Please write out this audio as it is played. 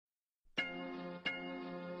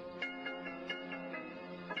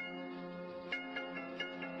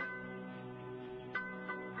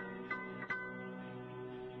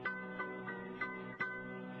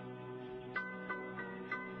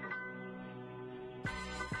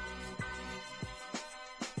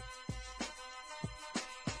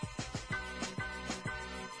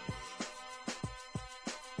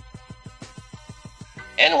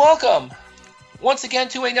And welcome once again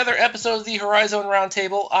to another episode of the Horizon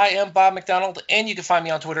Roundtable. I am Bob McDonald, and you can find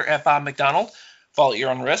me on Twitter at Bob McDonald. Follow at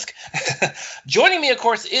your own risk. Joining me, of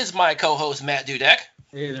course, is my co-host, Matt Dudek.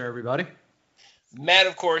 Hey there, everybody. Matt,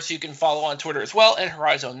 of course, you can follow on Twitter as well at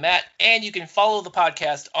Horizon Matt, and you can follow the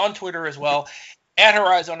podcast on Twitter as well at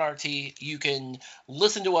Horizon RT. You can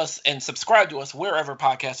listen to us and subscribe to us wherever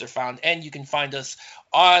podcasts are found, and you can find us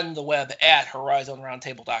on the web at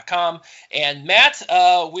horizonroundtable.com. And Matt,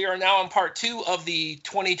 we are now on part 2 of the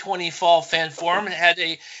 2020 Fall Fan Forum, and had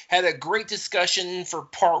a great discussion for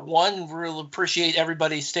part 1. Really appreciate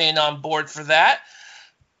everybody staying on board for that.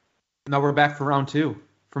 Now we're back for round 2.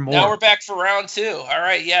 Now we're back for round 2. All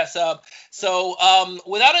right, yes. So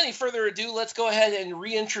without any further ado, let's go ahead and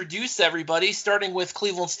reintroduce everybody, starting with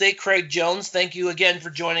Cleveland State, Craig Jones. Thank you again for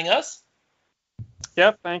joining us.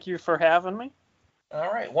 Yep, thank you for having me. All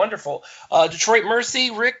right, wonderful. Detroit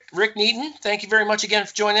Mercy, Rick Needon, thank you very much again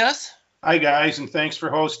for joining us. Hi, guys, and thanks for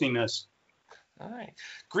hosting us. All right.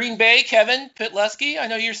 Green Bay, Kevin Pitleski, I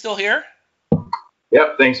know you're still here.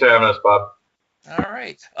 Yep, thanks for having us, Bob. All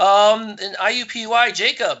right. And IUPUI,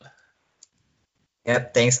 Jacob.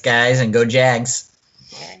 Yep, thanks, guys, and go Jags.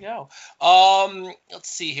 There you go. Let's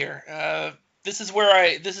see here. This is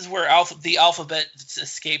where the alphabet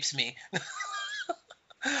escapes me.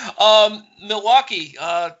 Milwaukee,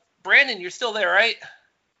 Brandon, you're still there, right?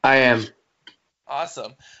 I am.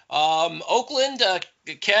 Awesome. Oakland,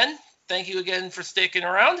 Ken, thank you again for sticking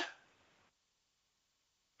around.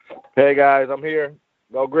 Hey, guys, I'm here.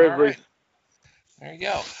 Go Grizzlies. Right. There you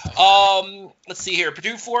go. Let's see here.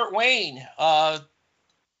 Purdue Fort Wayne.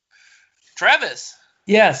 Travis.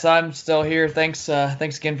 Yes, I'm still here. Thanks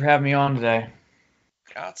again for having me on today.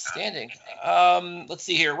 Outstanding. Let's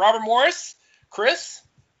see here. Robert Morris. Chris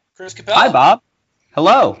Capel. Hi, Bob.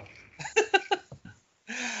 Hello.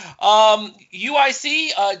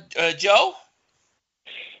 UIC, Joe.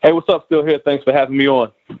 Hey, what's up? Still here. Thanks for having me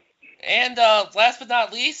on. And last but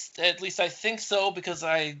not least, at least I think so because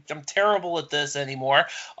I'm terrible at this anymore.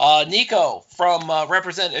 Nico from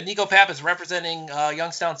Nico Pappas representing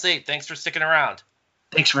Youngstown State. Thanks for sticking around.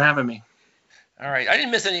 Thanks for having me. All right, I didn't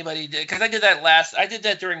miss anybody because I did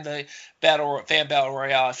that during the fan battle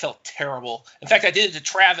royale. I felt terrible. In fact, I did it to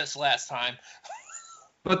Travis last time.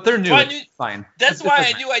 But they're new. It's fine. That's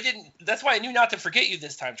why I knew I didn't. That's why I knew not to forget you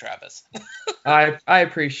this time, Travis. I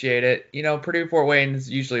appreciate it. You know, Purdue Fort Wayne has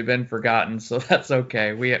usually been forgotten, so that's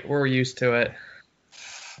okay. We're used to it.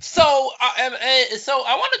 So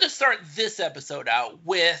I wanted to start this episode out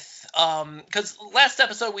with because last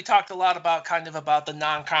episode we talked a lot about the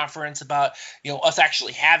non-conference, about us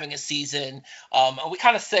actually having a season, and we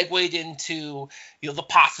kind of segued into the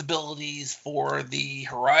possibilities for the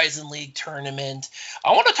Horizon League tournament.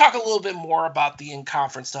 I want to talk a little bit more about the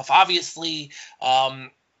in-conference stuff. Obviously,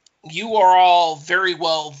 you are all very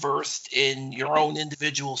well versed in your own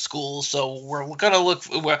individual schools, so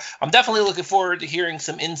I'm definitely looking forward to hearing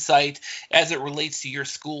some insight as it relates to your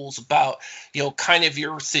schools about kind of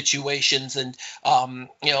your situations and so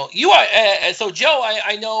Joe,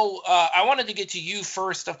 I know I wanted to get to you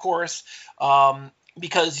first, of course,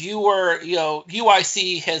 because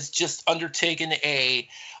UIC has just undertaken a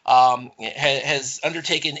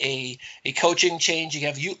coaching change. You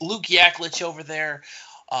have Luke Yaklich over there.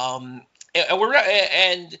 And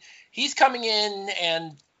he's coming in,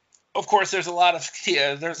 and of course there's a lot of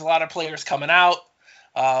players coming out.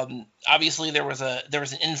 Obviously there was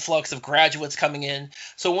an influx of graduates coming in.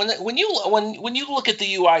 So when you look at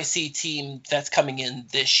the UIC team that's coming in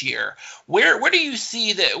this year, where do you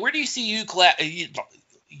see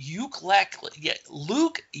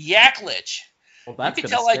Luke Yaklich? Well, that's you can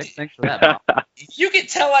tell thanks for that. You can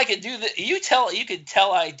tell I can do that. You can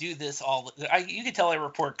tell I do this you can tell I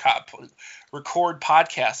record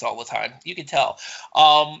podcasts all the time. You can tell.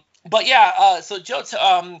 But yeah. So Joe,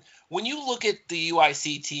 when you look at the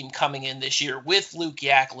UIC team coming in this year with Luke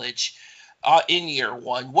Yaklich in year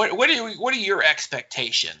one, what are your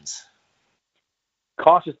expectations?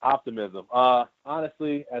 Cautious optimism.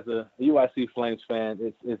 Honestly, as a UIC Flames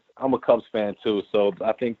fan, I'm a Cubs fan too, so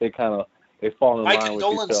I think they fall in line with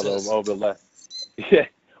each other over the last.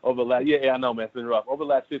 I know, man, it's been rough over the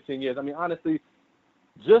last 15 years. I mean, honestly,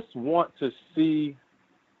 just want to see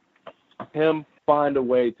him find a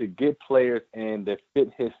way to get players in that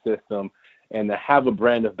fit his system and to have a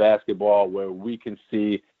brand of basketball where we can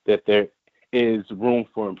see that there is room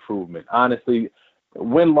for improvement. Honestly,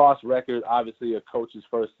 win-loss record, obviously a coach's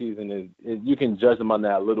first season is you can judge him on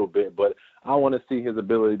that a little bit, but I want to see his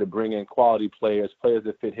ability to bring in quality players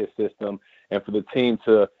that fit his system, and for the team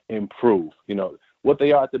to improve. What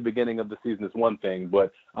they are at the beginning of the season is one thing,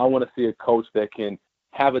 but I want to see a coach that can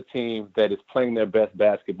have a team that is playing their best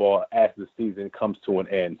basketball as the season comes to an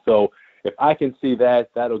end. So if I can see that,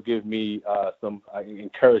 that'll give me some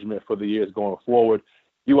encouragement for the years going forward.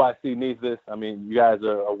 UIC needs this. I mean, you guys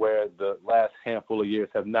are aware the last handful of years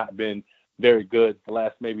have not been very good, the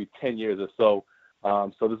last maybe 10 years or so.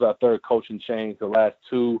 So this is our third coaching change. The last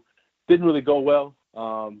two didn't really go well.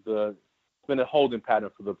 It's been a holding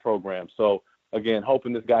pattern for the program. So, again,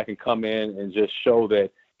 hoping this guy can come in and just show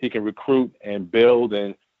that he can recruit and build,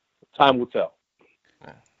 and time will tell.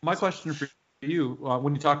 My question for you,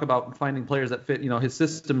 when you talk about finding players that fit, his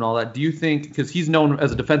system and all that, do you think, because he's known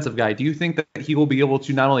as a defensive guy, do you think that he will be able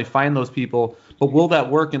to not only find those people, but will that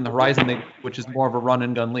work in the Horizon League, which is more of a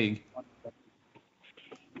run-and-gun league?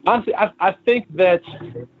 Honestly, I think that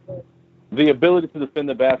the ability to defend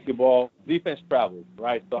the basketball, defense travels,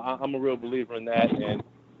 right? So I'm a real believer in that, and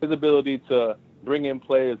his ability to bring in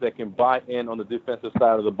players that can buy in on the defensive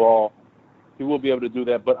side of the ball, he will be able to do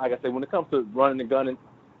that. But like I said, when it comes to running and gunning,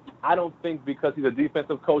 I don't think because he's a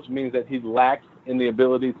defensive coach means that he lacks in the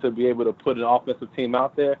ability to be able to put an offensive team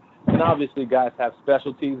out there. And obviously guys have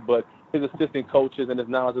specialties, but his assistant coaches and his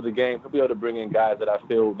knowledge of the game, he'll be able to bring in guys that I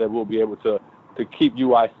feel that will be able to keep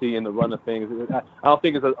UIC in the run of things. I don't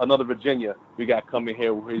think it's another Virginia we got coming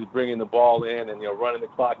here where he's bringing the ball in and running the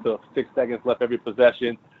clock to 6 seconds left every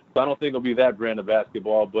possession. So I don't think it'll be that brand of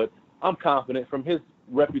basketball, but I'm confident from his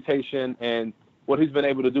reputation and what he's been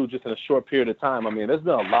able to do just in a short period of time. I mean, there's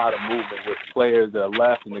been a lot of movement with players that are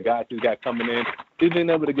left and the guys he's got coming in. He's been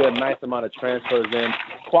able to get a nice amount of transfers in,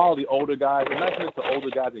 quality older guys, a nice mix of older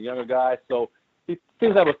guys and younger guys. So he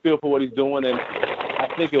seems to have a feel for what he's doing, and I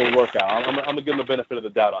think it'll work out. I'm going to give him the benefit of the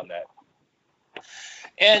doubt on that.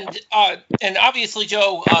 And obviously,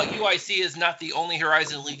 Joe, UIC is not the only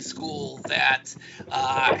Horizon League school that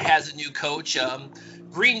has a new coach.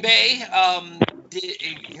 Green Bay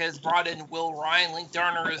has brought in Will Ryan. Link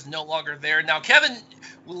Darner is no longer there. Now, Kevin,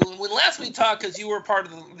 when last we talked, because you were part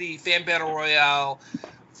of the Fan Battle Royale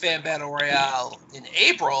in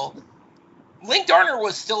April, Link Darner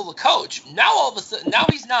was still the coach. Now all of a sudden, now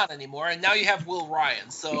he's not anymore, and now you have Will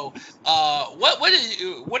Ryan. So, what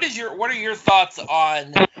are your thoughts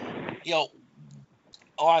on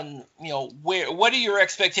what are your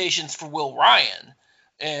expectations for Will Ryan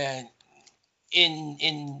and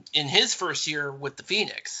in his first year with the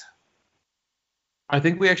Phoenix? I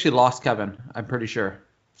think we actually lost Kevin. I'm pretty sure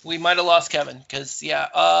we might have lost Kevin because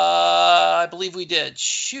I believe we did.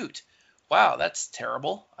 Shoot. Wow, that's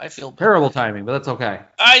terrible. I feel terrible timing, but that's okay.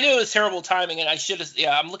 I knew it was terrible timing, and I should have.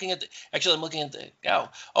 Yeah, I'm looking at the. Oh,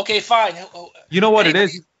 okay, fine. You know what it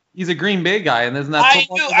is? He's a Green Bay guy, and isn't that?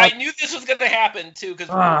 I knew this was going to happen too, because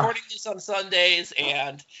we're recording this on Sundays,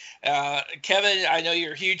 and Kevin, I know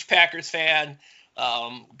you're a huge Packers fan.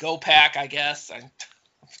 Go Pack, I guess.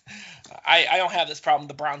 I don't have this problem.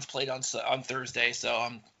 The Browns played on Thursday, so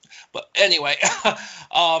But anyway,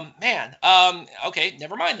 man. Okay,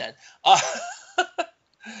 never mind then.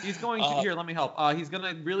 He's going to here. Let me help. He's going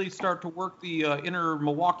to really start to work the inner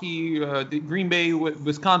Milwaukee, the Green Bay,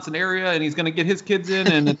 Wisconsin area, and he's going to get his kids in,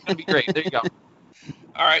 and it's going to be great. There you go.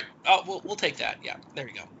 All right. We'll take that. Yeah. There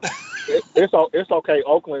you go. It's okay.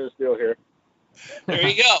 Oakland is still here. There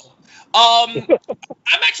you go. I'm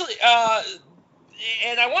actually,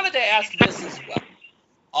 and I wanted to ask this as well.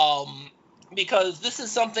 Because this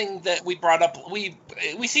is something that we brought up, we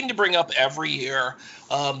seem to bring up every year,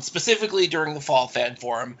 specifically during the Fall Fan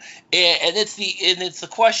Forum, and it's the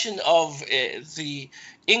question of the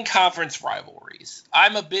in-conference rivalries.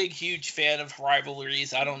 I'm a huge fan of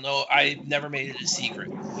rivalries. I don't know, I never made it a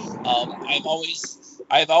secret. I've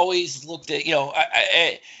always looked at,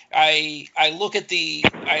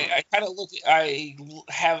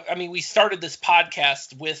 we started this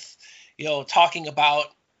podcast with, talking about.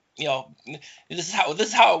 This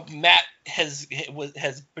is how Matt has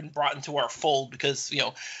been brought into our fold, because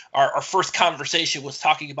our first conversation was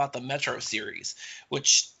talking about the Metro series,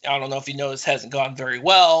 which I don't know if you noticed hasn't gone very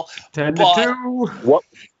well. 10-2.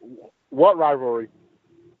 What rivalry?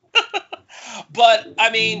 But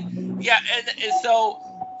I mean, yeah, and so,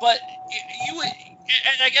 but you would,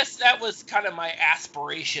 and I guess that was kind of my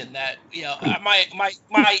aspiration, that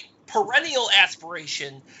my perennial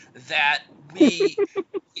aspiration that we.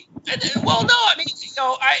 Well, no, I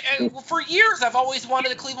mean, for years I've always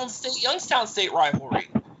wanted a Cleveland State Youngstown State rivalry,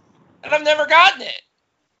 and I've never gotten it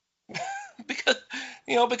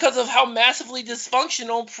because of how massively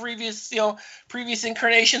dysfunctional previous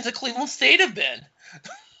incarnations of Cleveland State have been.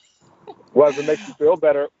 Well, if it makes you feel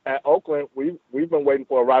better, at Oakland, we've been waiting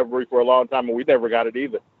for a rivalry for a long time, and we never got it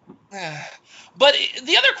either. But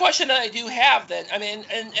the other question that I do have then, I mean,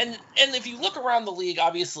 and if you look around the league,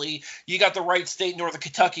 obviously you got the Wright State Northern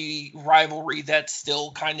Kentucky rivalry that's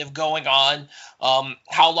still kind of going on.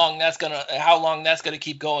 How long that's gonna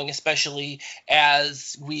keep going, especially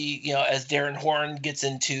as as Darren Horn gets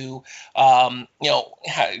into the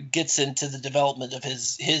development of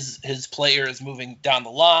his players moving down the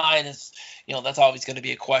line. That's always going to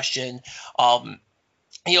be a question.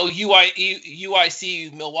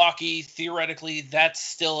 UIC Milwaukee, theoretically, that's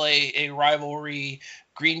still a rivalry.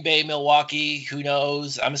 Green Bay, Milwaukee, who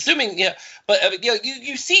knows? I'm assuming, but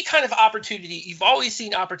you see kind of opportunity. You've always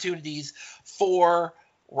seen opportunities for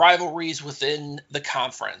rivalries within the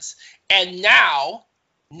conference. And now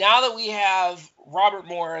that we have Robert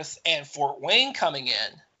Morris and Fort Wayne coming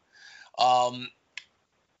in,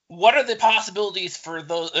 what are the possibilities for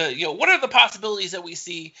those? What are the possibilities that we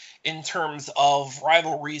see in terms of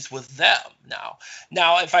rivalries with them now?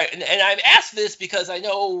 Now, I've asked this because I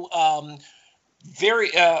know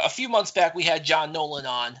a few months back we had John Nolan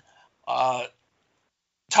on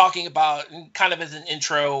talking about, kind of as an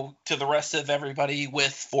intro to the rest of everybody,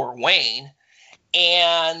 with Fort Wayne,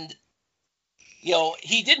 and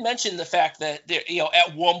he did mention the fact that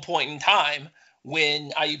at one point in time, when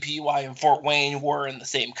IUPUI and Fort Wayne were in the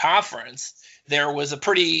same conference, there was a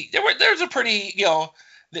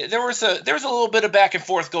little bit of back and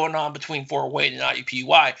forth going on between Fort Wayne and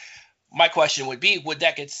IUPUI. My question would be, does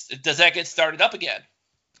that get started up again?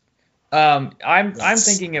 I'm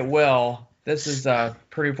thinking it will. This is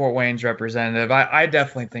Purdue Fort Wayne's representative. I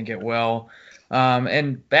definitely think it will.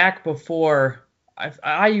 And back before,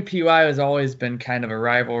 IUPUI has always been kind of a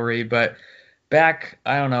rivalry, but back,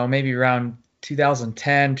 I don't know, maybe around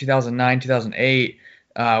 2010, 2009, 2008,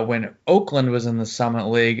 when Oakland was in the Summit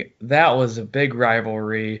League, that was a big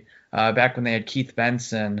rivalry. Back when they had Keith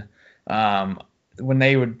Benson, when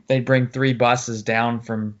they'd bring 3 buses down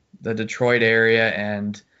from the Detroit area,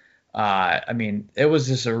 and it was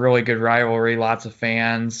just a really good rivalry. Lots of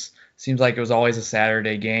fans. Seems like it was always a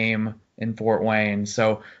Saturday game in Fort Wayne.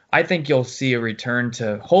 So I think you'll see a return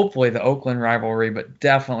to hopefully the Oakland rivalry, but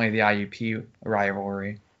definitely the IUP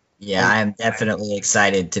rivalry. Yeah, I'm definitely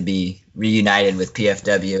excited to be reunited with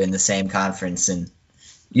PFW in the same conference, and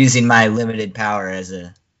using my limited power as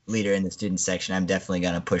a leader in the student section, I'm definitely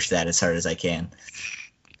going to push that as hard as I can.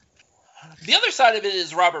 The other side of it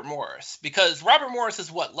is Robert Morris, because Robert Morris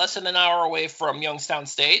is less than an hour away from Youngstown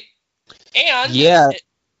State, and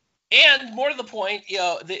and more to the point,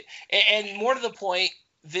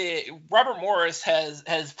 Robert Morris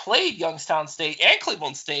has played Youngstown State and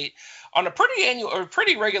Cleveland State on a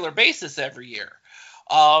pretty regular basis every year.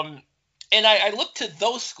 And I look to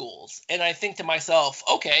those schools and I think to myself,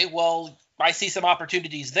 okay, well, I see some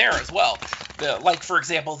opportunities there as well. Like, for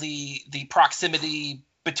example, the proximity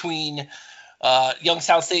between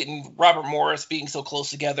Youngstown State and Robert Morris being so close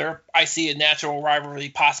together. I see a natural rivalry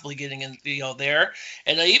possibly getting in, there.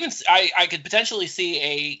 And I could potentially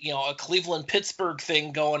see a Cleveland Pittsburgh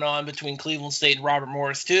thing going on between Cleveland State and Robert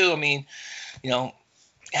Morris too. I mean,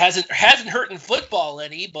 hasn't hurt in football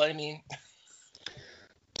any, but I mean.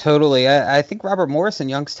 Totally. I think Robert Morris and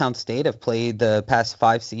Youngstown State have played the past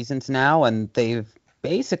 5 seasons now, and they've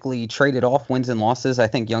basically traded off wins and losses. I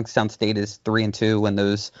think Youngstown State is 3-2 in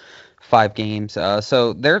those 5 games.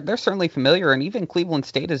 So they're certainly familiar, and even Cleveland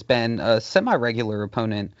State has been a semi-regular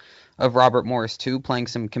opponent of Robert Morris too, playing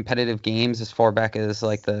some competitive games as far back as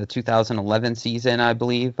like the 2011 season, I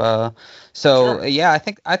believe. Sure. Yeah, I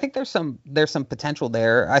think there's some potential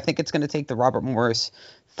there. I think it's going to take the Robert Morris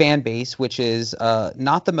fan base, which is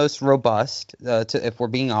not the most robust, if we're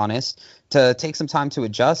being honest, to take some time to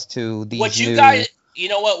adjust to these what you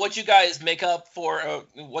guys make up for,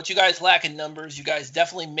 what you guys lack in numbers, you guys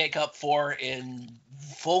definitely make up for in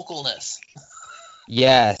vocalness.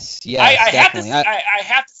 Yes, I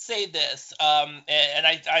have to say this, and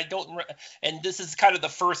I don't, and this is kind of the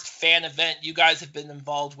first fan event you guys have been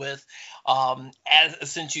involved with,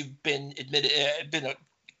 since you've been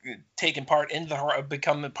taken part in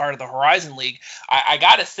become a part of the Horizon League. I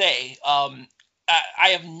gotta say, I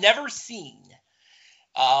have never seen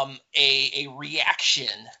a reaction,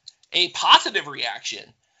 a positive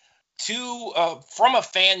reaction from a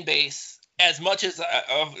fan base as much as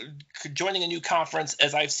joining a new conference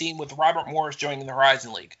as I've seen with Robert Morris joining the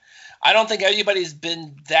Horizon League. I don't think anybody's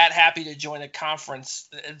been that happy to join a conference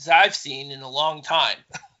as I've seen in a long time.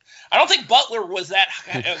 I don't think Butler was that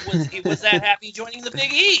happy joining the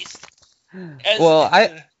Big East.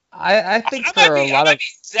 I think I might be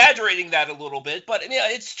exaggerating that a little bit, but I mean,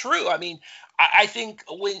 it's true. I mean, I think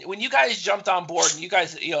when you guys jumped on board, and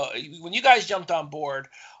when you guys jumped on board,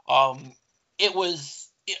 it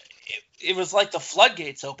was like the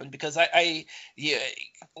floodgates opened, because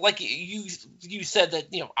like you said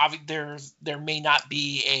that, there may not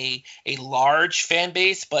be a large fan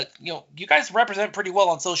base, but you guys represent pretty well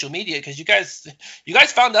on social media, because you guys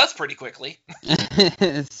found us pretty quickly.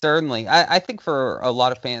 Certainly. I think for a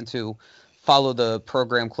lot of fans who follow the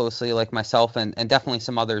program closely, like myself and definitely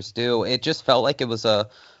some others do, it just felt like it was a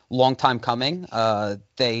long time coming.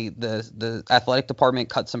 The athletic department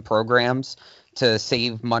cut some programs to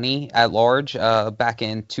save money at large back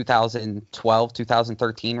in 2012,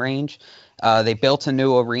 2013 range. They built a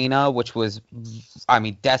new arena, which was,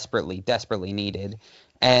 desperately needed.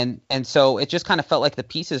 And so it just kind of felt like the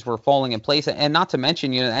pieces were falling in place. And not to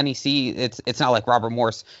mention, NEC, it's not like Robert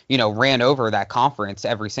Morris, ran over that conference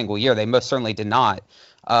every single year. They most certainly did not.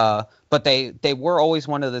 But they were always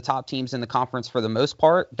one of the top teams in the conference for the most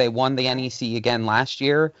part. They won the NEC again last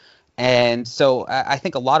year. And so I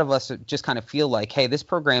think a lot of us just kind of feel like, hey, this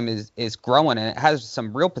program is growing, and it has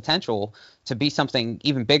some real potential to be something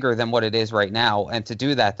even bigger than what it is right now. And to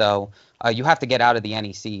do that, though, you have to get out of the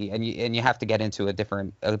NEC, and you have to get into a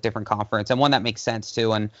different conference, and one that makes sense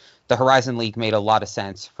too. And the Horizon League made a lot of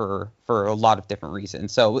sense for a lot of different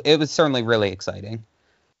reasons. So it was certainly really exciting.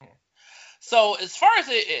 So as far as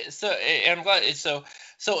I'm glad.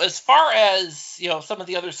 So as far as some of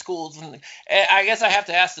the other schools, and I guess I have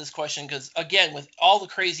to ask this question because, again, with all the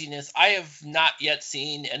craziness, I have not yet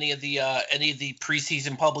seen any of the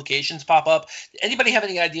preseason publications pop up. Anybody have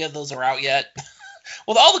any idea if those are out yet?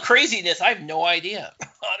 With all the craziness, I have no idea,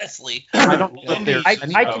 honestly. I don't know if I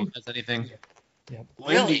can has anything. Yeah.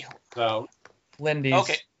 Really? Lindy's.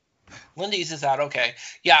 Okay. Lindy's is out. Okay.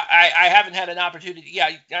 Yeah, I haven't had an opportunity. Yeah,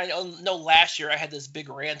 I know last year I had this big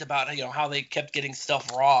rant about how they kept getting stuff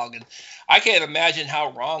wrong, and I can't imagine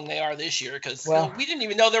how wrong they are this year, because we didn't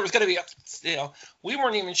even know there was going to be we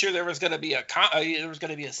weren't even sure there was going to be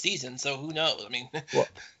a season. So who knows? I mean, well,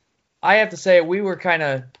 I have to say we were kind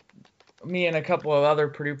of, me and a couple of other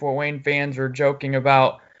Purdue Fort Wayne fans were joking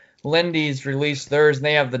about Lindy's released theirs, and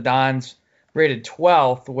they have the Dons rated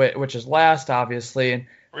 12th, which is last, obviously, and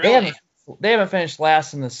really? They haven't finished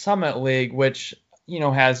last in the Summit League, which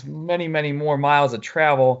has many, many more miles of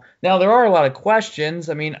travel. Now, there are a lot of questions.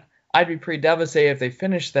 I mean, I'd be pretty devastated if they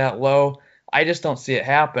finished that low. I just don't see it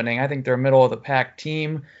happening. I think they're a middle of the pack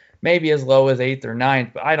team, maybe as low as 8th or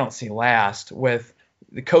 9th, but I don't see last with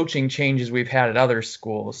the coaching changes we've had at other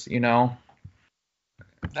schools.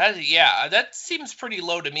 That seems pretty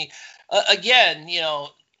low to me. Again,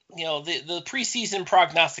 the preseason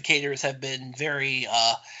prognosticators have been very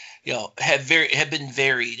have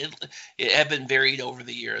been varied over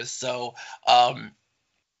the years. So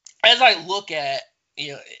as I look at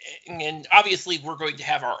and obviously we're going to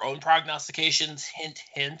have our own prognostications,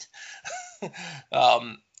 hint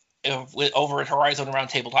over at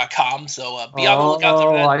HorizonRoundtable.com. So be on the lookout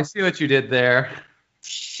for that. I see what you did there.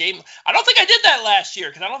 Shame. I don't think I did that last year,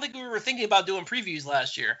 because I don't think we were thinking about doing previews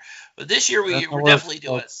last year. But this year we're definitely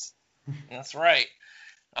doing it. That's right.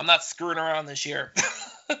 I'm not screwing around this year.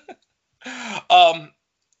 I'm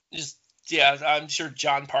sure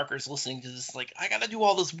John Parker's listening to this like, I got to do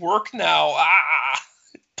all this work now.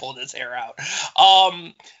 Pulling his hair out.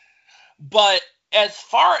 But as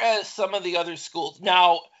far as some of the other schools,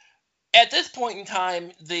 now, at this point in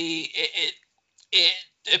time, it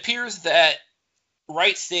appears that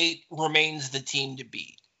Wright State remains the team to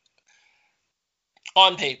beat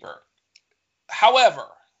on paper. However,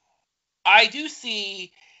 I do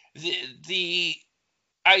see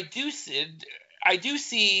I do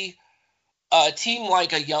see a team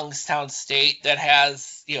like a Youngstown State that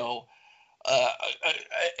has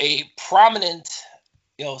a prominent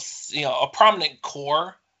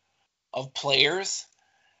core of players.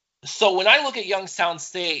 So when I look at Youngstown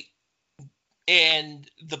State and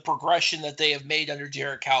the progression that they have made under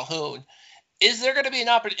Jared Calhoun, is there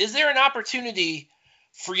an opportunity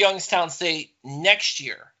for Youngstown State next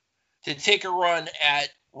year to take a run at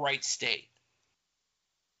Wright State?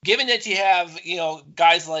 Given that you have,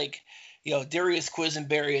 guys like, Darius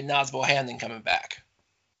Quisenberry and Naz Bohannon coming back.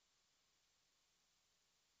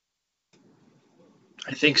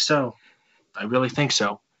 I think so. I really think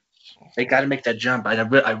so. They got to make that jump.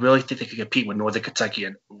 I really think they could compete with Northern Kentucky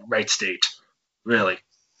and Wright State. Really.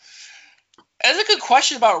 That's a good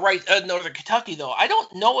question about Northern Kentucky, though. I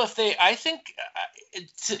don't know if they. I think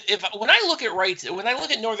when I look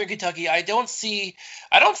at Northern Kentucky, I don't see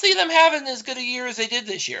them having as good a year as they did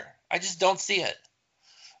this year. I just don't see it.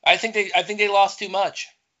 I think they lost too much.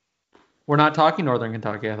 We're not talking Northern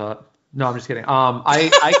Kentucky, I thought. No, I'm just kidding.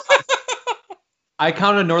 I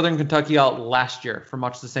counted Northern Kentucky out last year for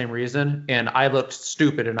much the same reason, and I looked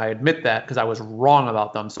stupid, and I admit that because I was wrong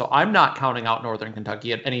about them. So I'm not counting out Northern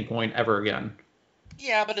Kentucky at any point ever again.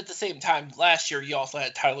 Yeah, but at the same time, last year you also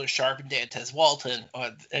had Tyler Sharp and Dantez Walton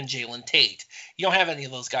and Jalen Tate. You don't have any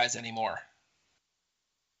of those guys anymore.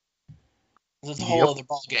 It's a whole other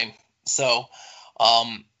ball game. So,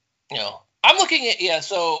 I'm looking at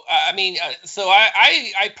So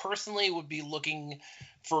I personally would be looking,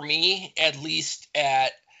 for me at least,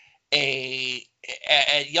 at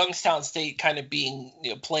Youngstown State kind of being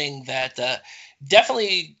playing that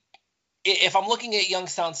definitely. If I'm looking at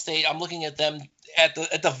Youngstown State, I'm looking at them at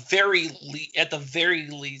the very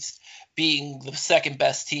least being the second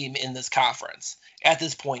best team in this conference at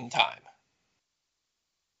this point in time.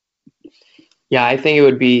 Yeah, I think it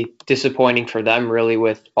would be disappointing for them, really,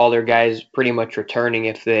 with all their guys pretty much returning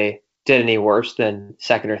if they did any worse than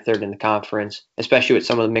second or third in the conference, especially with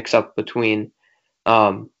some of the mix-up between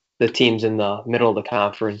the teams in the middle of the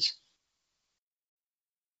conference.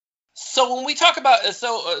 So when we talk about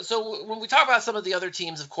when we talk about some of the other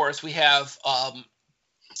teams, of course, we have and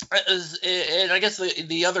I guess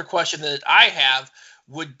the other question that I have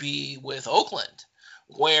would be with Oakland,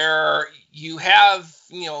 where you have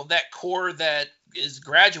that core that is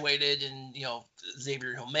graduated, and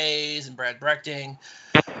Xavier Hilmays and Brad Brechting,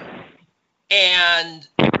 and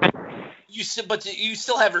you still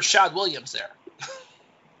have Rashad Williams there.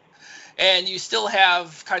 And you still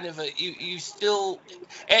have kind of you still,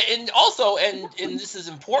 and also, and this is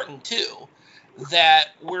important too, that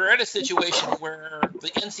we're at a situation where the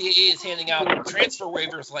NCAA is handing out transfer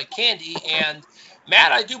waivers like candy. And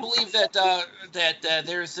Matt, I do believe that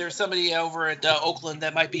there's somebody over at Oakland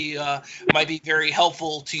that might be very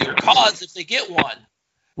helpful to your cause if they get one.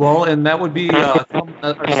 Well, and that would be our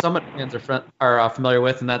Summit fans are familiar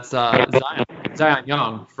with, and that's Zion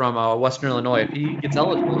Young from Western Illinois. If he gets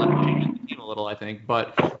eligible, that would change the team a little, I think.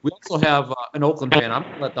 But we also have an Oakland fan. I'm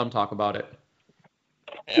going to let them talk about it.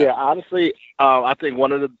 Yeah, honestly, I think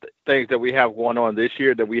one of the things that we have going on this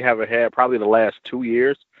year that we haven't had probably the last 2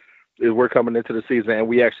 years is we're coming into the season and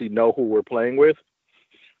we actually know who we're playing with.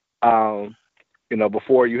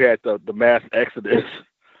 Before you had the mass exodus.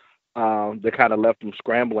 That kind of left them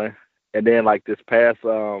scrambling, and then like this past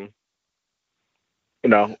year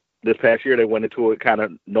they went into it kind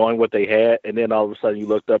of knowing what they had, and then all of a sudden you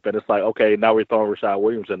looked up and it's like, okay, now we're throwing Rashad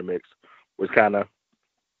Williams in the mix, which kind of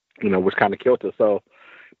killed us. So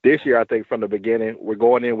this year I think from the beginning we're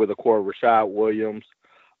going in with a core of Rashad Williams,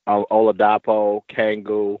 Oladapo,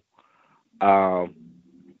 Kangu, and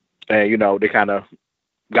they kind of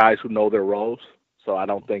guys who know their roles. So I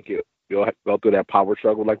don't think you'll go through that power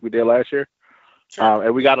struggle like we did last year. Sure.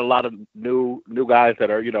 And we got a lot of new guys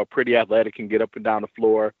that are, pretty athletic, can get up and down the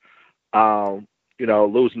floor.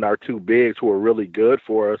 Losing our two bigs who are really good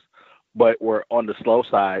for us, but we're on the slow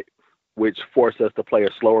side, which forced us to play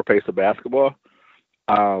a slower pace of basketball.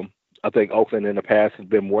 I think Oakland in the past has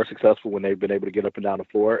been more successful when they've been able to get up and down the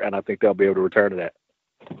floor, and I think they'll be able to return to that.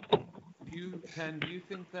 Do you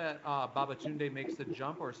think that Babatunde makes the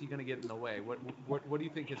jump, or is he going to get in the way? What do you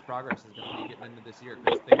think his progress is going to be getting into this year?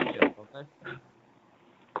 Because they need it, don't they?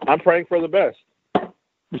 I'm praying for the best. There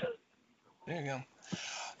you go.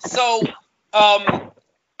 So, the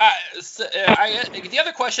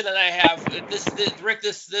other question that I have, Rick,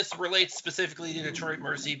 this relates specifically to Detroit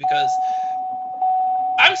Mercy, because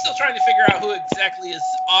I'm still trying to figure out who exactly is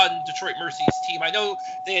on Detroit Mercy's team. I know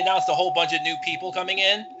they announced a whole bunch of new people coming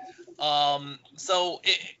in.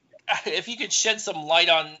 If you could shed some light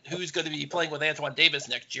on who's going to be playing with Antoine Davis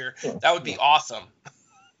next year, that would be awesome.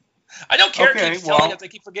 I don't care if keeps telling us, I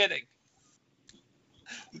keep forgetting.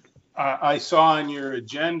 I saw on your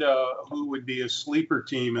agenda who would be a sleeper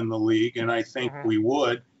team in the league, and I think we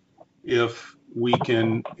would, if we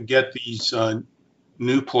can get these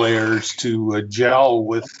new players to gel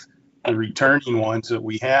with the returning ones that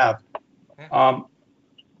we have.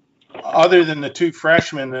 Other than the two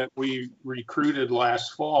freshmen that we recruited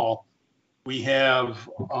last fall, we have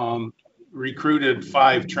recruited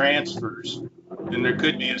 5 transfers, and there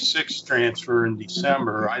could be a 6th transfer in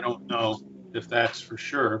December. I don't know if that's for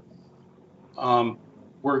sure.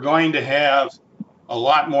 We're going to have a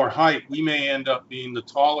lot more height. We may end up being the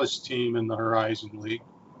tallest team in the Horizon League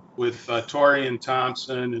with Torian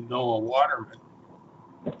Thompson and Noah Waterman.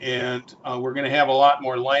 And we're going to have a lot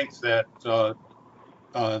more length at the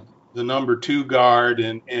number 2 guard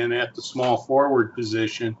and at the small forward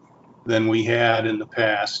position than we had in the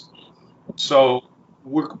past. So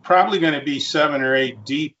we're probably going to be 7 or 8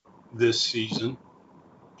 deep this season.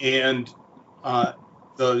 And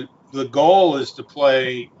the the goal is to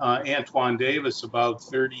play Antoine Davis about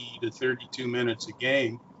 30 to 32 minutes a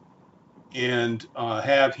game and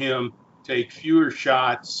have him take fewer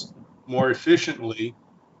shots more efficiently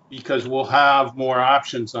because we'll have more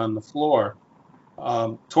options on the floor.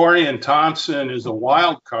 Torian Thompson is a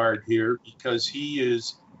wild card here because he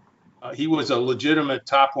was a legitimate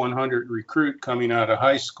top 100 recruit coming out of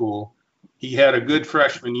high school. He had a good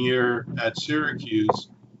freshman year at Syracuse,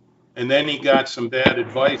 and then he got some bad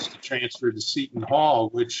advice to transfer to Seton Hall,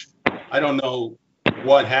 which I don't know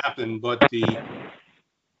what happened, but the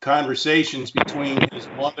conversations between his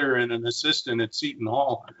mother and an assistant at Seton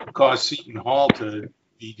Hall caused Seton Hall to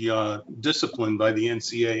be disciplined by the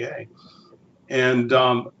NCAA. And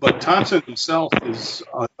but Thompson himself is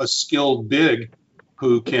a skilled big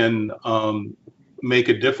who can make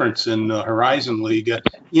a difference in the Horizon League.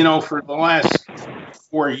 You know, for the last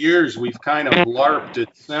 4 years, we've kind of LARPed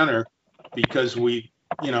at center because we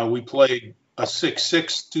played a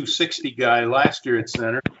 6'6", 260 guy last year at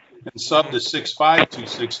center and subbed a 6'5",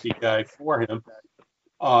 260 guy for him.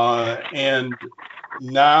 And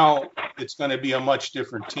now it's going to be a much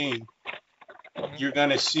different team. You're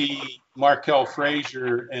going to see Markel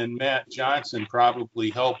Frazier and Matt Johnson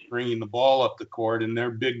probably help bringing the ball up the court, and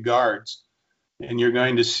they're big guards. And you're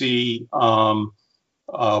going to see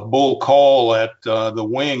Bull Cole at the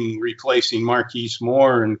wing replacing Marquise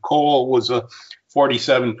Moore. And Cole was a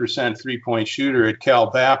 47% three-point shooter at Cal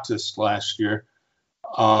Baptist last year.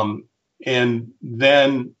 And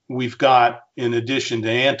then we've got, in addition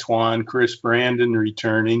to Antoine, Chris Brandon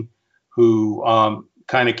returning, who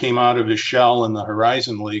kind of came out of his shell in the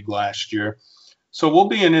Horizon League last year. So we'll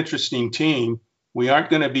be an interesting team. We aren't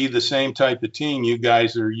going to be the same type of team you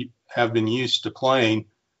guys have been used to playing.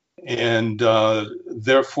 And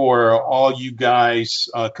therefore, all you guys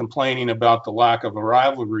complaining about the lack of a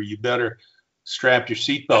rivalry, you better strap your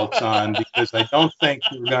seatbelts on, because I don't think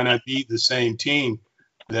we're going to be the same team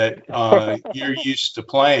that you're used to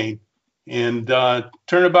playing. And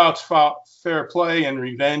turnabout's fair play, and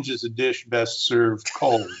revenge is a dish best served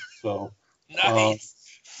cold. So nice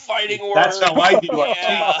fighting word. That's how I view our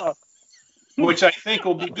team, which I think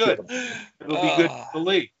will be good. It'll be good for the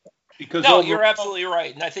league. Because you're absolutely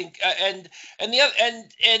right, and I think and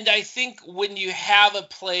I think when you have a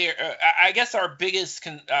player, I guess our biggest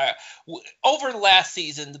over last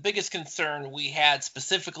season, the biggest concern we had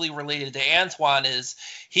specifically related to Antoine is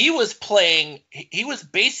he was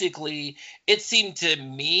basically, it seemed to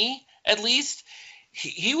me at least,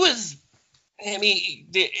 he was. I mean,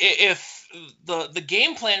 if the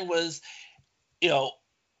game plan was,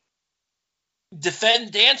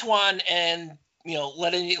 defend Antoine and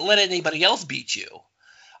let anybody else beat you.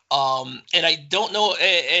 And I don't know,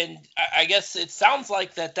 and I guess it sounds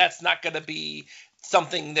like that's not going to be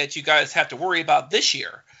something that you guys have to worry about this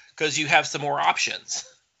year because you have some more options.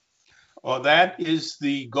 Well, that is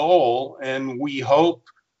the goal, and we hope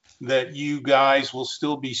that you guys will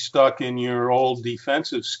still be stuck in your old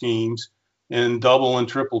defensive schemes and double and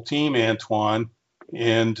triple team Antoine,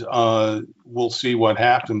 and we'll see what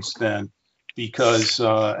happens then. Because,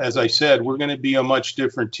 as I said, we're going to be a much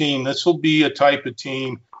different team. This will be a type of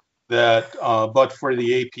team that, but for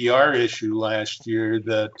the APR issue last year,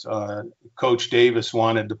 that Coach Davis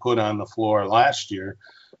wanted to put on the floor last year.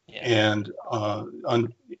 Yeah.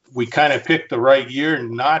 And we kind of picked the right year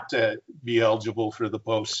not to be eligible for the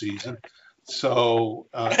postseason. So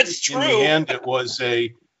that's true.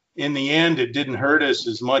 In the end, it didn't hurt us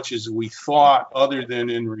as much as we thought, other than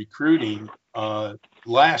in recruiting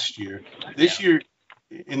last year. This year,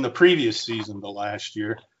 in the previous season, the last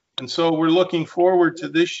year. And so we're looking forward to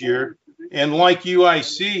this year. And like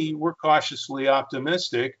UIC, we're cautiously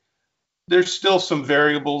optimistic. There's still some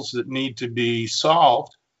variables that need to be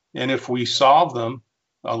solved. And if we solve them,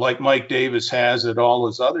 like Mike Davis has at all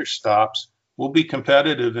his other stops, we'll be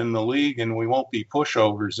competitive in the league and we won't be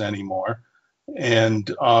pushovers anymore. And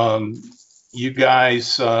you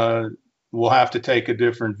guys will have to take a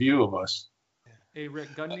different view of us. Hey,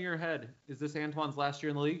 Rick, gun to your head. Is this Antoine's last year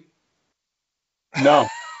in the league? No.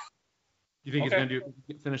 You think he's going to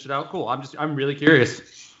finish it out? Cool. I'm really curious.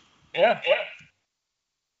 Yeah.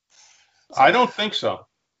 I don't think so.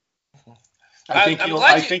 I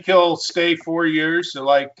think he'll stay 4 years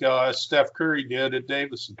like Steph Curry did at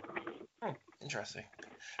Davidson. Interesting.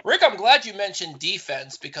 Rick, I'm glad you mentioned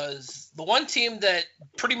defense, because the one team that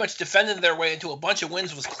pretty much defended their way into a bunch of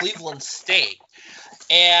wins was Cleveland State.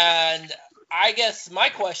 And I guess my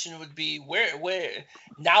question would be, where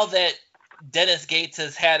now that Dennis Gates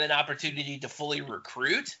has had an opportunity to fully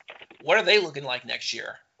recruit, what are they looking like next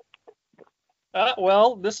year?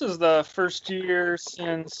 Well, this is the first year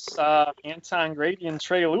since Anton Grady and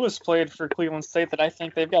Trey Lewis played for Cleveland State that I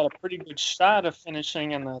think they've got a pretty good shot of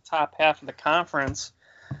finishing in the top half of the conference.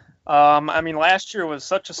 I mean, last year was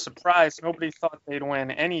such a surprise. Nobody thought they'd win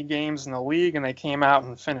any games in the league, and they came out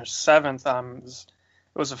and finished 7th.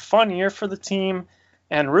 It was a fun year for the team,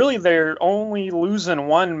 and really they're only losing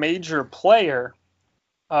one major player,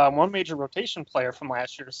 one major rotation player from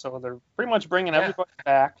last year, so they're pretty much bringing everybody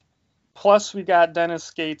back. Plus, we got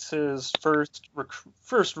Dennis Gates'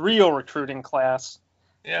 first real recruiting class.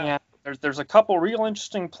 Yeah. And there's a couple real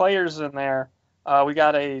interesting players in there. We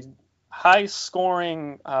got a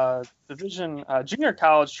high-scoring division junior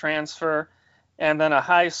college transfer, and then a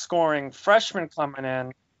high-scoring freshman coming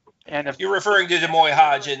in. And if you're referring to Demoy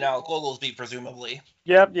Hodge and Alec Oglesby, presumably.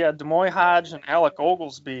 Yep, yeah, Demoy Hodge and Alec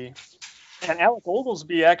Oglesby. And Alec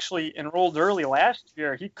Oglesby actually enrolled early last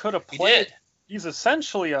year. He could have played. He did. He's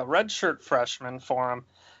essentially a redshirt freshman for him.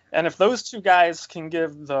 And if those two guys can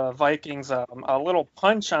give the Vikings a little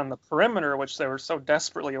punch on the perimeter, which they were so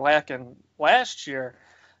desperately lacking last year,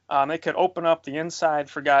 they could open up the inside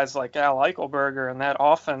for guys like Al Eichelberger, and that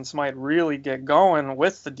offense might really get going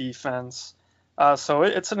with the defense. So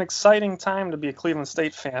it's an exciting time to be a Cleveland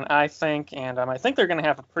State fan, I think, and I think they're going to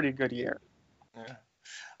have a pretty good year. Yeah.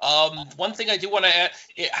 One thing I do want to add,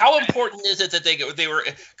 how important is it that they were,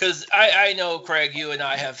 because I know, Craig, you and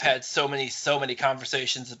I have had so many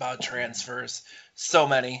conversations about transfers, so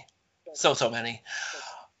many.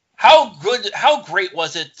 How great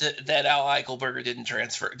was it that Al Eichelberger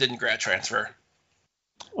didn't grad transfer?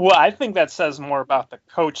 Well, I think that says more about the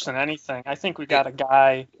coach than anything. I think we got a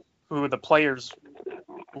guy who the players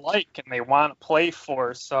like and they want to play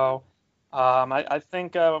for, so I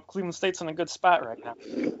think Cleveland State's in a good spot right now.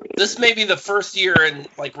 This may be the first year in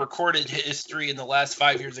recorded history in the last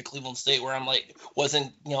 5 years at Cleveland State where I'm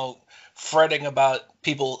wasn't fretting about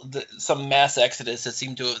some mass exodus that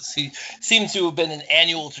seemed to have been an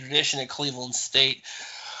annual tradition at Cleveland State.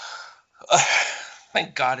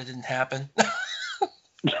 Thank God it didn't happen.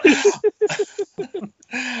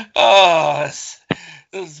 Oh,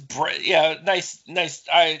 nice.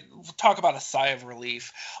 I talk about a sigh of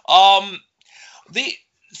relief.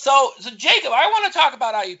 So Jacob, I want to talk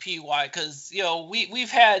about IUPUI because we've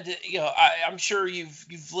had I'm sure you've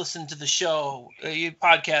listened to the show, you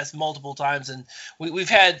podcast multiple times, and we've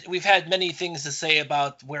had many things to say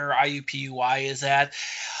about where IUPUI is at.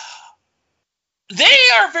 They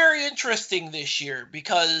are very interesting this year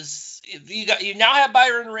because you now have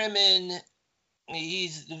Byron Rimmon.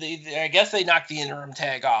 I guess they knocked the interim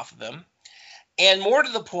tag off of him. And more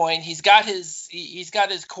to the point, he's got his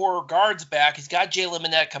core guards back. He's got Jalen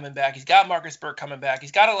Minette coming back. He's got Marcus Burke coming back.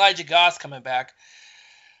 He's got Elijah Goss coming back.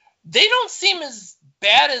 They don't seem as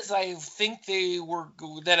bad as I think they were,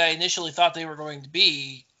 that I initially thought they were going to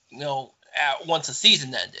be, once the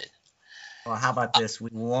season ended. Well, how about this? We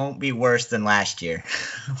won't be worse than last year.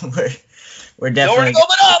 we're definitely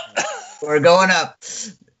going up. We're going up.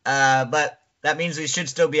 But that means we should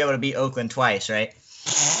still be able to beat Oakland twice, right?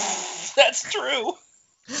 That's true.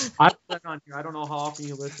 I don't know how often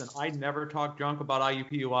you listen. I never talk junk about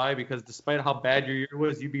IUPUI because despite how bad your year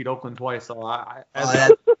was, you beat Oakland twice. So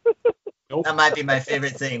that might be my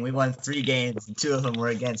favorite thing. We won 3 games, and 2 of them were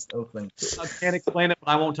against Oakland. I can't explain it,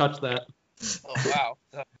 but I won't touch that. Oh wow.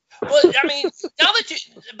 Well, I mean, now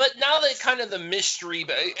that kind of the mystery,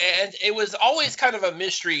 and it was always kind of a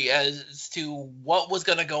mystery as to what was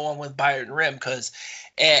going to go on with Byron Rimm, because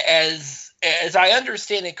as I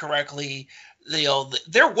understand it correctly,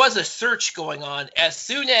 there was a search going on as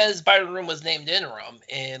soon as Byron Rimm was named interim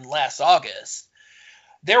in last August.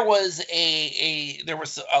 There was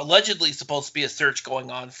allegedly supposed to be a search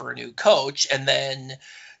going on for a new coach, and then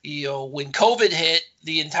when COVID hit,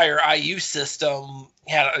 the entire IU system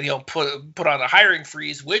had put on a hiring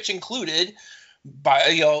freeze, which included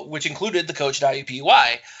the coach at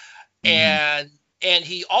IUPUI, and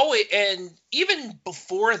he always, and even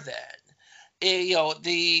before then,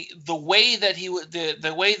 the way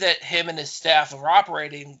that him and his staff are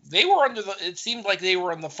operating, it seemed like they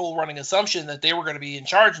were on the full running assumption that they were going to be in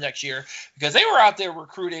charge next year because they were out there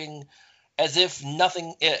recruiting as if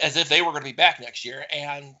they were going to be back next year.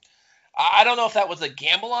 And I don't know if that was a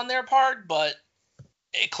gamble on their part, but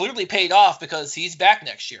it clearly paid off because he's back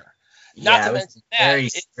next year. Not to mention that, very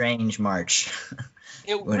strange March.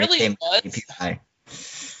 It really was.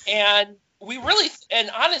 And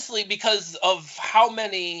honestly, because of how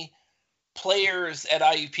many players at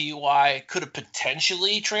IUPUI could have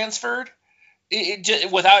potentially transferred,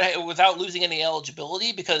 without losing any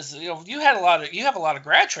eligibility, because you have a lot of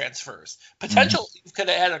grad transfers. You could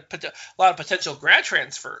have had a lot of potential grad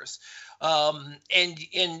transfers. And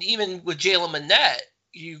even with Jalen Manette,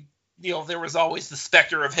 you know, there was always the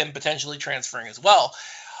specter of him potentially transferring as well.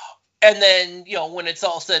 And then, you know, when it's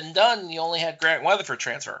all said and done, you only had Grant Weatherford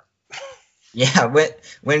transfer. Yeah,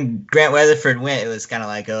 when Grant Weatherford went, it was kind of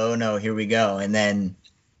like, oh no, here we go. And then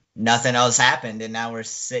nothing else happened, and now we're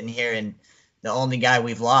sitting here, and the only guy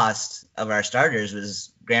we've lost of our starters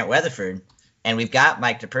was Grant Weatherford. And we've got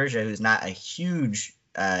Mike DePersia, who's not a huge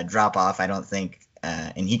drop-off, I don't think,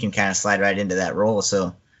 and he can kind of slide right into that role.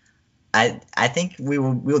 So I think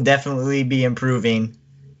we'll definitely be improving.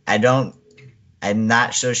 I'm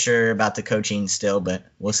not so sure about the coaching still, but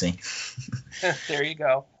we'll see. There you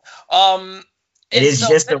go. It is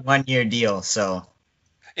just a 1-year deal, so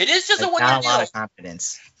it is just a 1-year deal. Not a lot of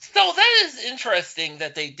confidence. So that is interesting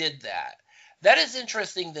that they did that. That is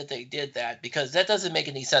interesting that they did that, because that doesn't make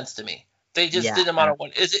any sense to me. They just did them on a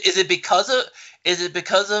one. Is it because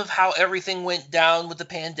of how everything went down with the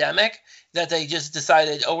pandemic that they just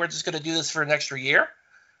decided, oh, we're just going to do this for an extra year?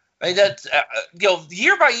 I mean, that's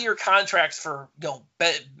year by year contracts for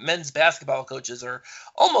men's basketball coaches are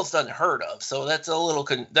almost unheard of. So that's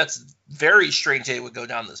that's very strange they would go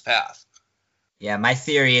down this path. Yeah, my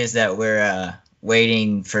theory is that we're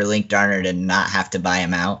waiting for Link Darner to not have to buy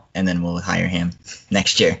him out, and then we'll hire him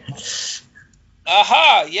next year.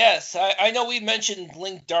 Aha, yes. I know we mentioned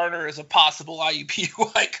Link Darner as a possible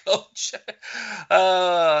IUPUI coach.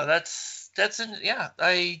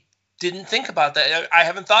 I didn't think about that. I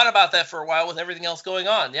haven't thought about that for a while with everything else going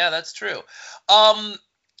on. Yeah, that's true.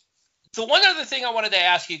 So one other thing I wanted to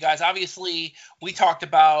ask you guys, obviously we talked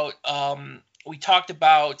about kind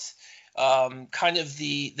of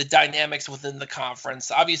the dynamics within the conference.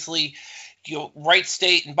 Obviously, Wright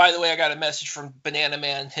State, and by the way, I got a message from Banana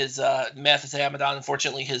Man. His Mathis Amadon,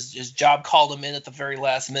 unfortunately, his job called him in at the very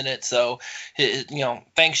last minute. So,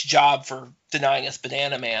 thanks, job, for denying us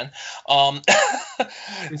Banana Man.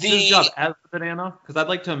 Is his job as the banana? Because I'd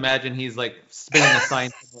like to imagine he's like spinning a sign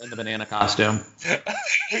in the banana costume.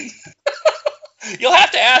 You'll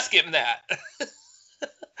have to ask him that.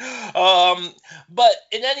 But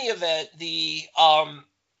in any event, the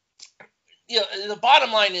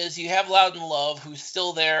bottom line is you have Loudon Love, who's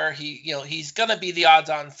still there. He's going to be the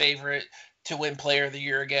odds-on favorite to win Player of the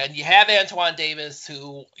Year again. You have Antoine Davis,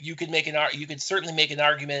 who you could certainly make an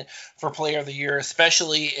argument for Player of the Year,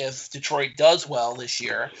 especially if Detroit does well this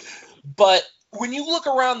year. But when you look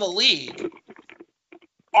around the league,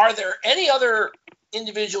 are there any other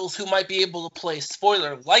individuals who might be able to play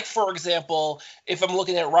spoiler? Like, for example, if I'm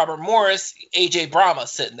looking at Robert Morris, AJ Brahma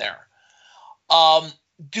sitting there.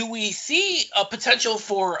 Do we see a potential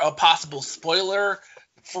for a possible spoiler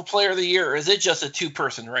for Player of the Year, or is it just a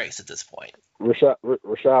two-person race at this point?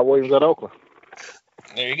 Rashad Williams at Oakland.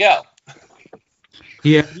 There you go.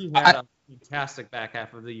 Yeah, he had a fantastic back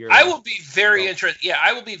half of the year. I will be very interested. Yeah,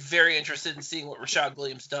 I will be very interested in seeing what Rashad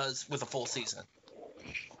Williams does with a full season.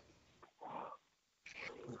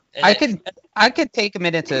 I could take a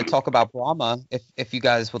minute to talk about Brahma if you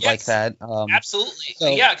guys would like that. Absolutely. So,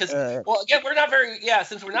 yeah, because again,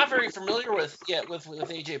 since we're not very familiar with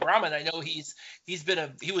AJ Brahma, and I know he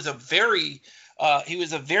was a very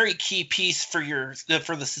key piece for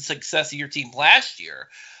the success of your team last year.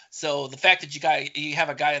 So the fact that you have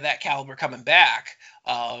a guy of that caliber coming back,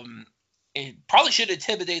 it probably should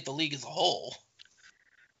intimidate the league as a whole.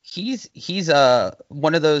 He's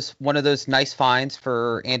one of those nice finds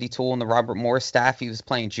for Andy Toole and the Robert Morris staff. He was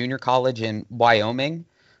playing junior college in Wyoming.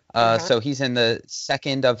 So he's in the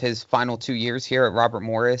second of his final 2 years here at Robert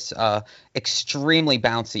Morris. Extremely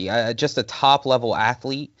bouncy, just a top level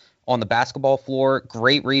athlete on the basketball floor.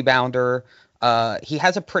 Great rebounder. He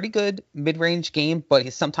has a pretty good mid-range game,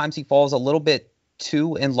 but sometimes he falls a little bit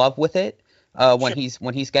too in love with it when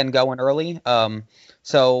he's getting going early.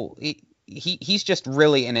 He's just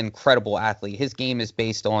really an incredible athlete. His game is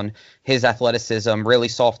based on his athleticism, really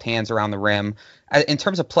soft hands around the rim. In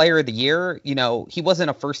terms of Player of the Year, he wasn't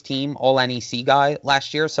a first-team All-NEC guy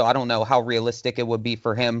last year, so I don't know how realistic it would be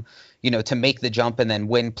for him, to make the jump and then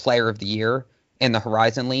win Player of the Year in the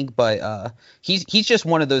Horizon League. But he's just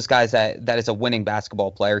one of those guys that is a winning basketball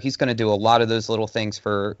player. He's going to do a lot of those little things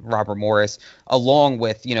for Robert Morris, along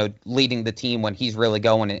with leading the team when he's really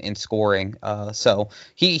going and scoring. So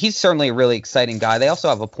he's certainly a really exciting guy. They also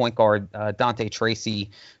have a point guard, Dante Tracy,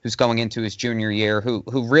 who's going into his junior year, who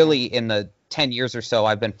really in the 10 years or so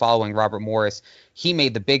I've been following Robert Morris, he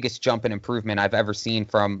made the biggest jump in improvement I've ever seen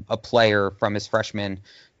from a player from his freshman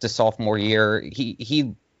to sophomore year.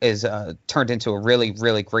 He is turned into a really,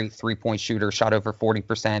 really great three-point shooter, shot over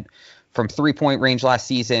 40% from three-point range last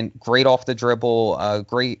season. Great off the dribble,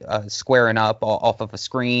 great squaring up off of a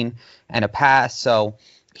screen and a pass. So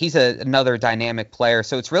another dynamic player.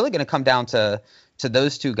 So it's really going to come down to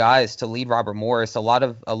those two guys to lead Robert Morris. A lot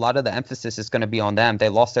of the emphasis is going to be on them. They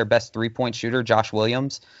lost their best 3-point shooter, Josh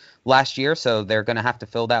Williams, last year, so they're going to have to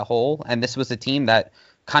fill that hole. And this was a team that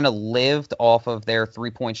kind of lived off of their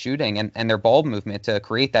 3-point shooting and their ball movement to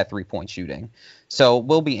create that 3-point shooting. So it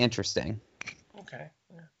will be interesting. Okay.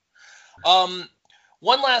 Yeah.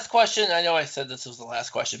 One last question. I know I said this was the last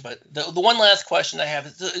question, but the one last question I have,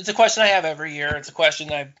 it's a question I have every year. It's a question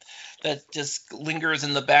that just lingers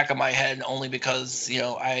in the back of my head only because,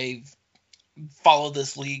 I've followed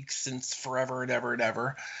this league since forever and ever and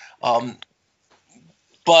ever.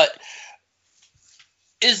 But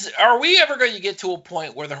are we ever going to get to a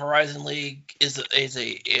point where the Horizon League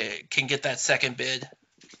can get that second bid?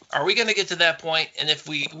 Are we going to get to that point? And if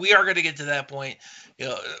we are going to get to that point,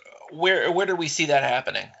 where do we see that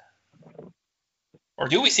happening? Or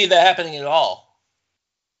do we see that happening at all?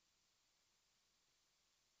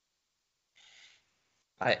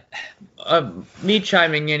 Me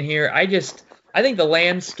chiming in here, I think the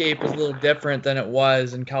landscape is a little different than it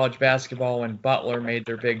was in college basketball when Butler made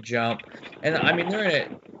their big jump. And I mean,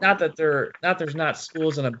 there's not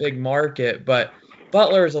schools in a big market, but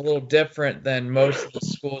Butler is a little different than most of the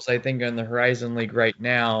schools I think are in the Horizon League right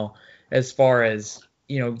now, as far as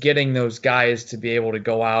getting those guys to be able to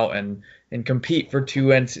go out and compete for two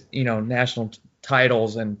national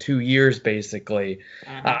titles in 2 years, basically.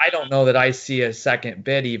 I don't know that I see a second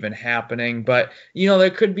bid even happening, but there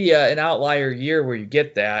could be an outlier year where you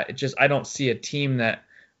get that. I don't see a team that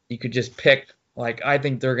you could just pick, like, I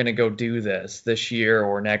think they're going to go do this year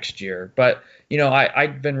or next year. But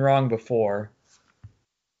I've been wrong before.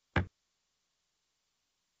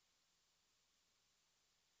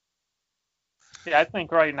 Yeah, I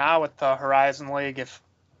think right now with the Horizon League, if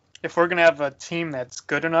we're going to have a team that's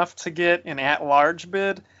good enough to get an at-large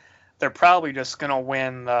bid, they're probably just going to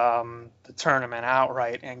win the tournament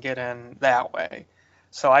outright and get in that way.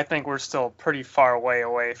 So I think we're still pretty far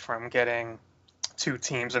away from getting two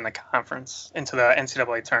teams in the conference into the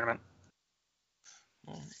NCAA tournament.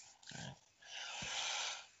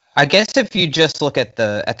 I guess if you just look at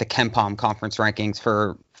the KenPom conference rankings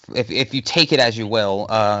for if you take it as you will,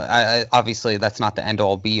 obviously that's not the end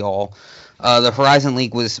all be all. The Horizon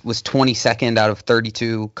League was 22nd out of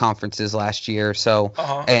 32 conferences last year. So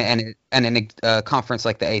and in a conference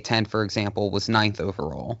like the A10, for example, was 9th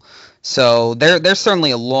overall. So there's certainly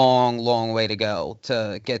a long way to go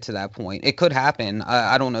to get to that point. It could happen.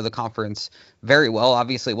 I don't know the conference very well.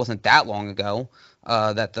 Obviously, it wasn't that long ago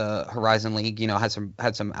that the Horizon League, had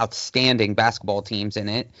some outstanding basketball teams in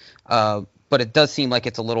it. But it does seem like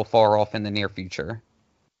it's a little far off in the near future.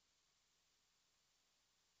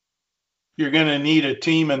 You're going to need a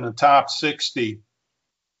team in the top 60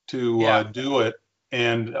 to do it,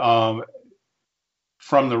 and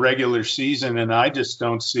from the regular season. And I just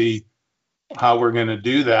don't see how we're going to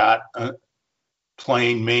do that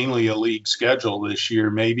playing mainly a league schedule this year,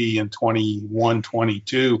 maybe in 21,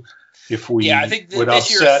 22, if we I think would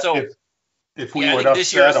this upset. Year is if we would upset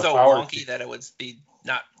this year is so wonky team. that it would be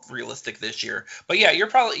not realistic this year. But yeah, you're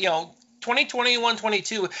probably 2021,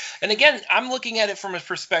 22. And again, I'm looking at it from a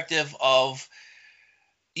perspective of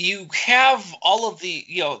you have all of the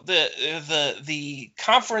the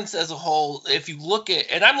conference as a whole. If you look at,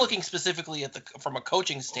 and I'm looking specifically at from a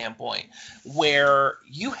coaching standpoint, where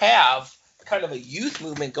you have kind of a youth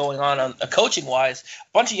movement going on coaching wise,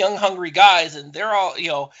 a bunch of young hungry guys, and they're all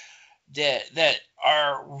that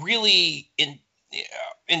are really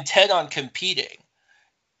intent on competing.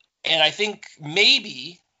 And I think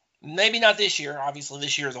maybe not this year. Obviously,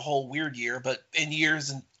 this year is a whole weird year, but in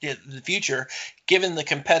years in the future, given the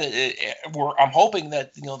competitive, I'm hoping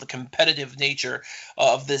that the competitive nature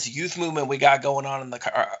of this youth movement we got going on in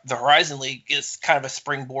the Horizon League is kind of a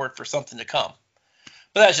springboard for something to come.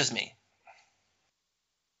 But that's just me.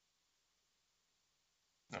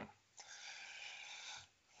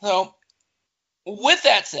 So, with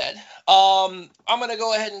that said, I'm going to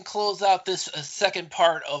go ahead and close out this second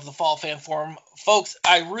part of the Fall Fan Forum. Folks,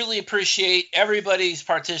 I really appreciate everybody's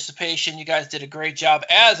participation. You guys did a great job.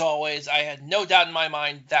 As always, I had no doubt in my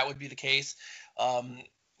mind that would be the case.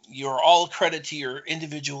 You're all credit to your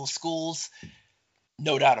individual schools.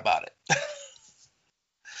 No doubt about it.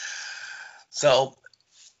 So,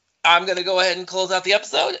 I'm going to go ahead and close out the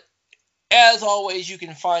episode. As always, you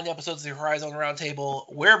can find episodes of the Horizon Roundtable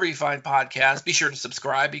wherever you find podcasts. Be sure to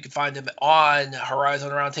subscribe. You can find them on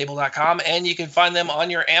horizonroundtable.com, and you can find them on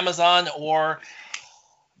your Amazon or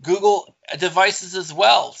Google devices as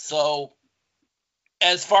well. So,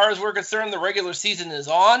 as far as we're concerned, the regular season is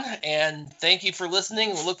on, and thank you for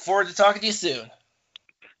listening. We look forward to talking to you soon.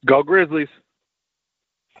 Go Grizzlies.